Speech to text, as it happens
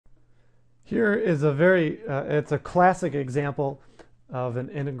Here is it's a classic example of an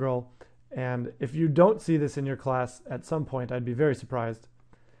integral, and if you don't see this in your class at some point, I'd be very surprised.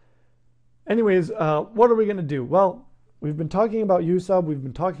 Anyways, what are we going to do? Well, we've been talking about u sub, we've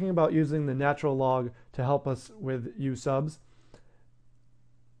been talking about using the natural log to help us with u subs,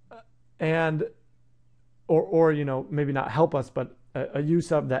 and or you know, maybe not help us, but a u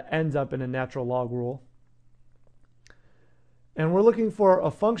sub that ends up in a natural log rule. And we're looking for a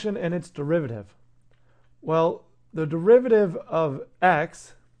function and its derivative. Well, the derivative of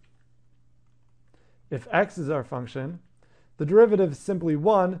x, if x is our function, the derivative is simply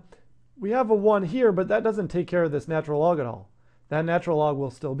 1. We have a 1 here, but that doesn't take care of this natural log at all. That natural log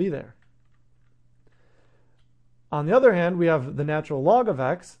will still be there. On the other hand, we have the natural log of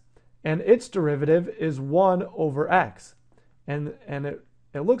x, and its derivative is 1 over x. And it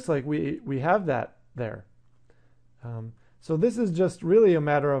looks like we have that there. So this is just really a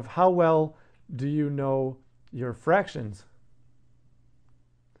matter of how well do you know your fractions.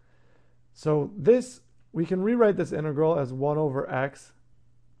 So this, we can rewrite this integral as 1 over x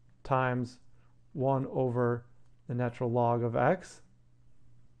times 1 over the natural log of x.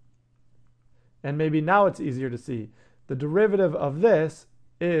 And maybe now it's easier to see. The derivative of this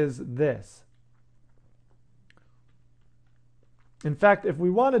is this. In fact, if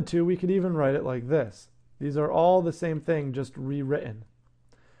we wanted to, we could even write it like this. These are all the same thing, just rewritten.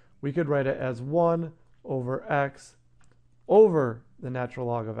 We could write it as 1 over x over the natural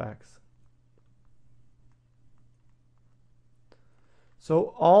log of x.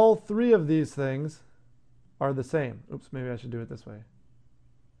 So all three of these things are the same. Oops, maybe I should do it this way.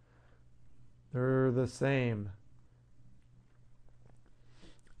 They're the same.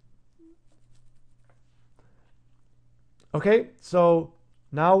 Okay, so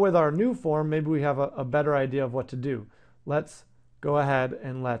now with our new form, maybe we have a better idea of what to do. Let's go ahead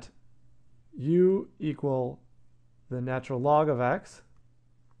and let u equal the natural log of x.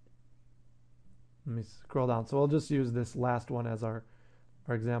 Let me scroll down. So we'll just use this last one as our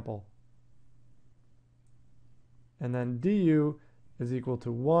example. And then du is equal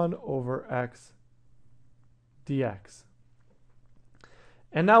to 1 over x dx.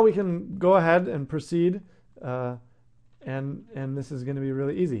 And now we can go ahead and proceed, and this is going to be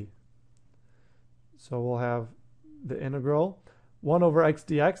really easy. So we'll have the integral 1 over x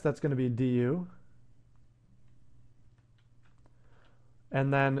dx, that's going to be du.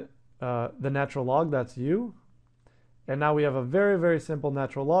 And then the natural log, that's u. And now we have a very, very simple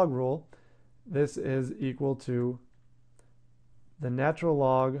natural log rule. This is equal to the natural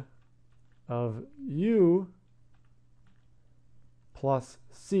log of u plus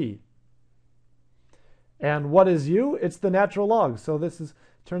c. And what is u? It's the natural log. So this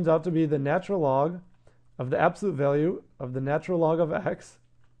turns out to be the natural log of the absolute value of the natural log of x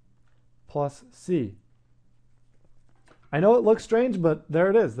plus c. I know it looks strange, but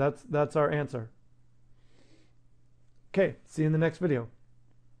there it is. That's our answer. Okay, see you in the next video.